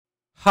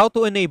How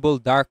to enable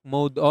dark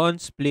mode on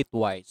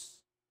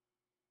Splitwise.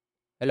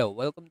 Hello,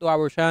 welcome to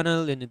our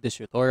channel. In this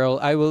tutorial,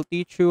 I will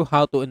teach you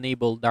how to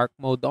enable dark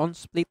mode on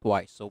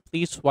Splitwise. So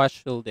please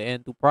watch till the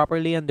end to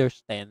properly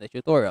understand the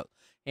tutorial.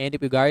 And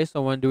if you guys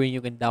are wondering, you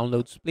can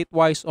download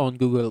Splitwise on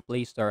Google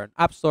Play Store and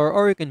App Store,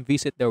 or you can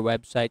visit their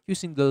website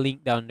using the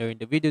link down there in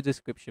the video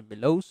description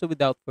below. So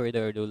without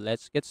further ado,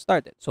 let's get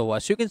started. So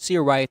as you can see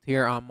right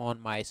here, I'm on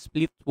my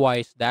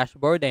Splitwise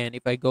dashboard, and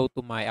if I go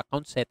to my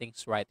account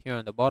settings right here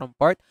on the bottom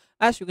part,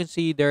 as you can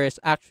see, there is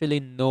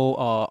actually no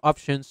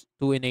options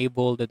to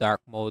enable the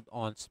dark mode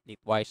on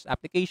Splitwise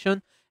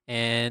application.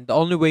 And the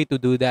only way to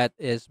do that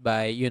is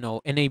by,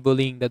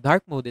 enabling the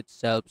dark mode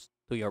itself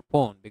to your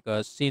phone,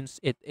 because since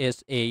it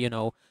is a,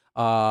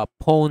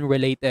 phone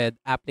related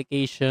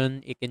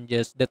application, it can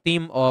just, the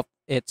theme of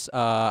its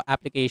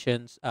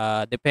applications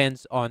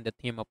depends on the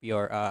theme of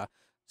your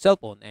cell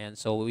phone. And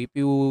so if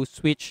you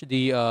switch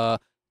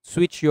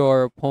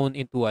your phone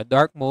into a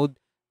dark mode,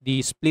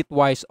 the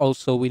Splitwise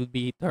also will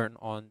be turned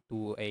on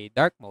to a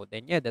dark mode.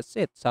 And yeah, that's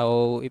it.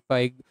 So if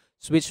I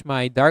switch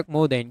my dark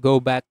mode and go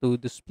back to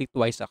the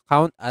Splitwise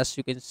account, as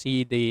you can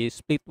see, the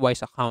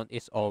Splitwise account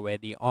is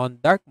already on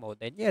dark mode.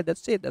 And yeah,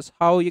 that's it. That's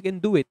how you can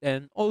do it.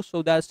 And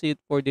also, that's it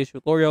for this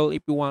tutorial.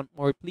 If you want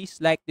more, please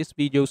like this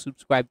video,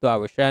 subscribe to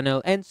our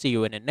channel, and see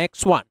you in the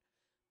next one.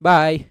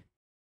 Bye.